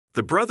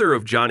The brother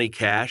of Johnny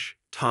Cash,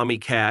 Tommy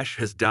Cash,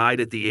 has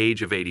died at the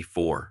age of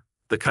 84.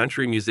 The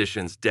country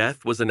musician's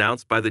death was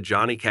announced by the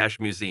Johnny Cash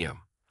Museum.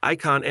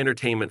 Icon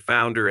Entertainment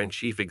founder and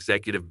chief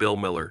executive Bill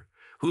Miller,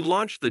 who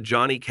launched the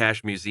Johnny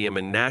Cash Museum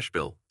in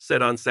Nashville,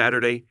 said on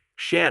Saturday,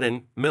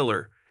 "Shannon,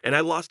 Miller, and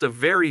I lost a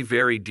very,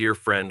 very dear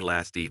friend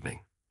last evening.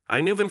 I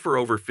knew him for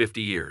over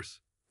 50 years.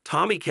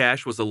 Tommy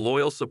Cash was a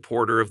loyal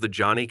supporter of the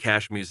Johnny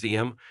Cash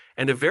Museum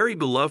and a very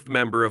beloved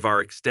member of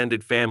our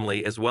extended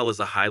family, as well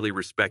as a highly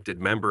respected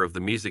member of the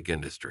music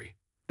industry.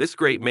 This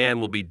great man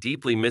will be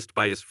deeply missed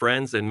by his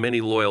friends and many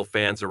loyal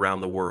fans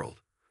around the world.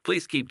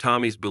 Please keep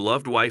Tommy's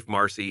beloved wife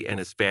Marcy and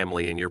his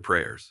family in your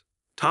prayers."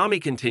 Tommy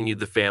continued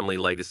the family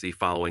legacy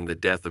following the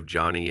death of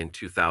Johnny in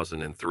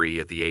 2003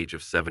 at the age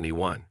of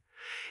 71.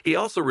 He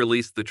also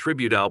released the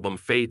tribute album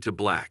Fade to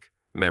Black,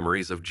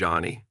 Memories of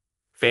Johnny.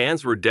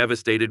 Fans were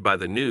devastated by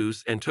the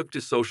news and took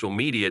to social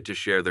media to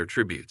share their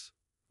tributes.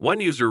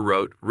 One user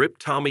wrote, "Rip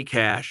Tommy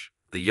Cash,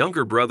 the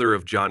younger brother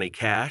of Johnny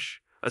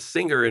Cash, a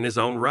singer in his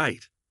own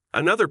right."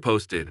 Another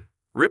posted,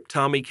 "Rip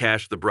Tommy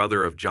Cash, the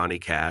brother of Johnny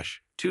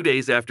Cash, 2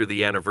 days after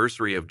the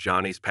anniversary of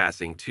Johnny's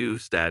passing, too,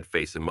 sad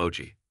face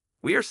emoji.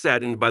 We are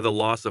saddened by the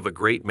loss of a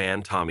great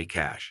man, Tommy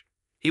Cash.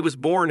 He was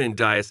born in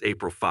Dallas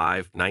April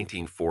 5,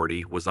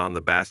 1940, was on the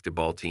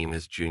basketball team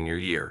his junior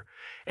year,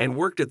 and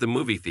worked at the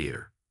movie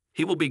theater.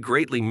 He will be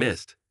greatly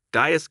missed."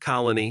 Dallas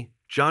Colony,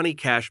 Johnny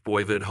Cash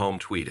boyhood home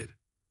tweeted.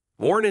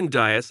 Born in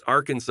Dallas,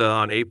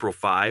 Arkansas on April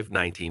 5,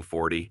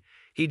 1940,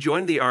 he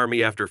joined the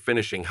Army after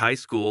finishing high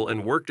school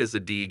and worked as a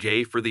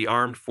DJ for the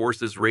Armed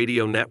Forces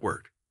Radio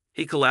Network.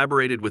 He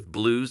collaborated with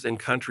blues and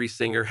country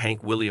singer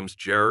Hank Williams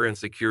Jr. and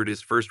secured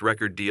his first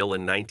record deal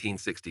in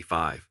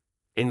 1965.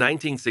 In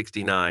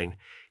 1969,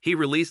 he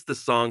released the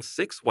song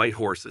Six White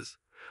Horses,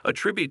 a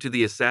tribute to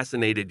the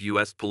assassinated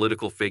U.S.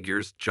 political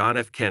figures John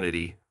F.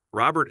 Kennedy,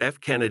 Robert F.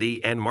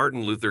 Kennedy, and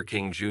Martin Luther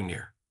King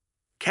Jr.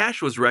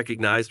 Cash was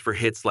recognized for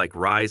hits like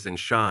Rise and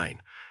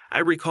Shine, I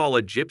Recall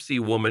a Gypsy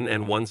Woman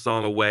and One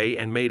Song Away,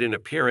 and made an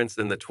appearance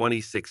in the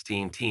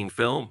 2016 teen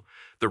film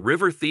The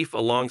River Thief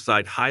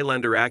alongside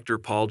Highlander actor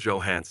Paul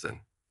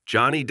Johansson.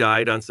 Johnny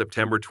died on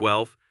September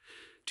 12,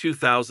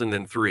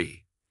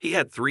 2003. He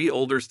had 3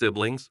 older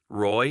siblings,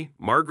 Roy,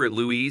 Margaret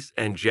Louise,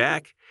 and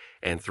Jack,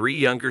 and 3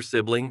 younger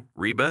siblings,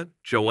 Reba,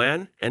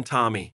 Joanne, and Tommy.